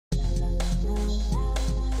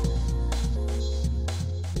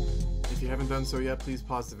done so yet, please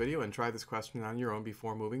pause the video and try this question on your own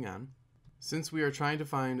before moving on. Since we are trying to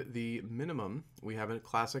find the minimum, we have a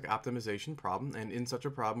classic optimization problem, and in such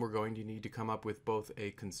a problem we're going to need to come up with both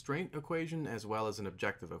a constraint equation as well as an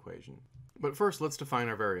objective equation. But first, let's define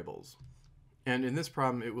our variables. And in this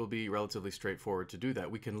problem, it will be relatively straightforward to do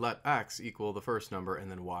that. We can let x equal the first number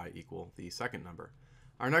and then y equal the second number.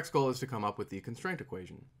 Our next goal is to come up with the constraint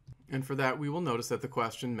equation. And for that, we will notice that the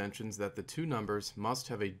question mentions that the two numbers must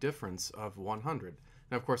have a difference of 100.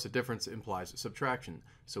 Now, of course, a difference implies subtraction,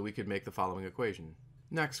 so we could make the following equation.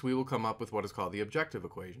 Next, we will come up with what is called the objective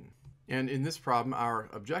equation. And in this problem, our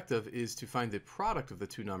objective is to find the product of the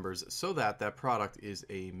two numbers so that that product is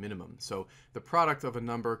a minimum. So the product of a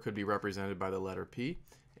number could be represented by the letter p,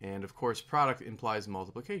 and of course, product implies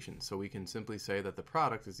multiplication. So we can simply say that the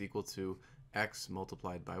product is equal to x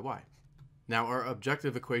multiplied by y. Now, our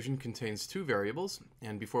objective equation contains two variables,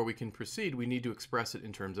 and before we can proceed, we need to express it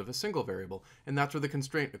in terms of a single variable, and that's where the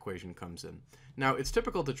constraint equation comes in. Now, it's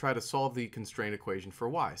typical to try to solve the constraint equation for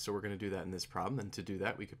y, so we're going to do that in this problem, and to do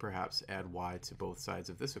that, we could perhaps add y to both sides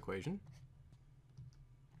of this equation,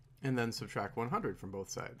 and then subtract 100 from both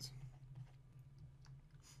sides.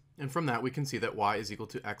 And from that, we can see that y is equal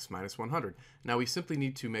to x minus 100. Now, we simply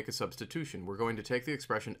need to make a substitution. We're going to take the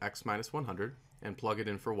expression x minus 100 and plug it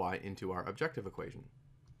in for y into our objective equation.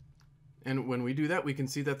 And when we do that, we can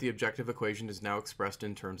see that the objective equation is now expressed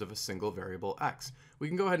in terms of a single variable x. We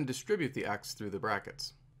can go ahead and distribute the x through the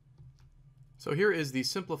brackets. So here is the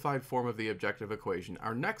simplified form of the objective equation.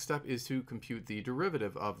 Our next step is to compute the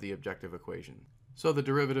derivative of the objective equation. So the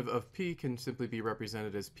derivative of p can simply be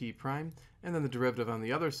represented as p prime, and then the derivative on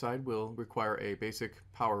the other side will require a basic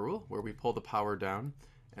power rule where we pull the power down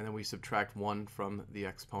and then we subtract 1 from the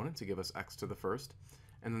exponent to give us x to the first,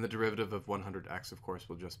 and then the derivative of 100x, of course,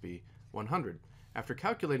 will just be 100. After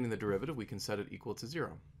calculating the derivative, we can set it equal to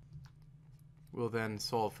 0. We'll then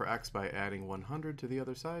solve for x by adding 100 to the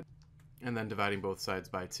other side and then dividing both sides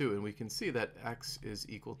by 2, and we can see that x is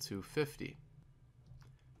equal to 50.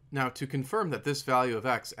 Now, to confirm that this value of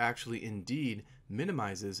x actually indeed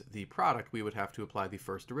minimizes the product, we would have to apply the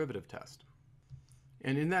first derivative test.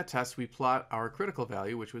 And in that test, we plot our critical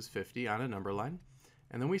value, which was 50, on a number line,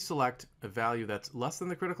 and then we select a value that's less than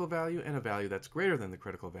the critical value and a value that's greater than the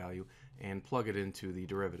critical value and plug it into the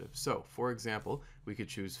derivative. So, for example, we could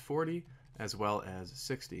choose 40 as well as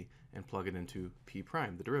 60 and plug it into p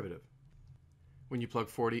prime, the derivative. When you plug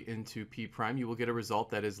 40 into p prime, you will get a result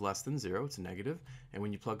that is less than 0, it's negative, and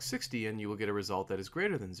when you plug 60 in, you will get a result that is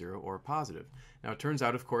greater than 0, or positive. Now, it turns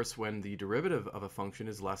out, of course, when the derivative of a function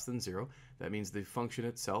is less than 0, that means the function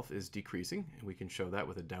itself is decreasing, and we can show that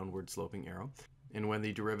with a downward sloping arrow. And when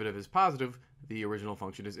the derivative is positive, the original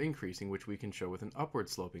function is increasing, which we can show with an upward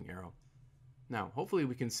sloping arrow. Now, hopefully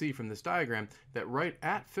we can see from this diagram that right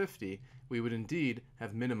at 50, we would indeed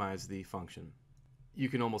have minimized the function. You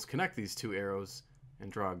can almost connect these two arrows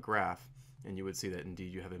and draw a graph, and you would see that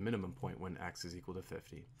indeed you have a minimum point when x is equal to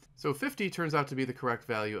 50. So 50 turns out to be the correct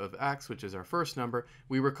value of x, which is our first number.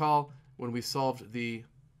 We recall when we solved the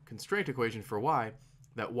constraint equation for y,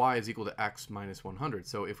 that y is equal to x minus 100.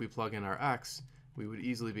 So if we plug in our x, we would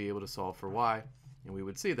easily be able to solve for y, and we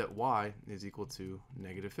would see that y is equal to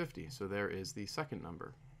negative 50. So there is the second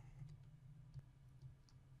number.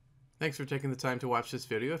 Thanks for taking the time to watch this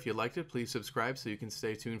video. If you liked it, please subscribe so you can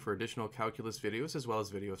stay tuned for additional calculus videos as well as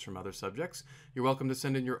videos from other subjects. You're welcome to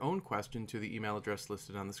send in your own question to the email address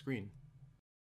listed on the screen.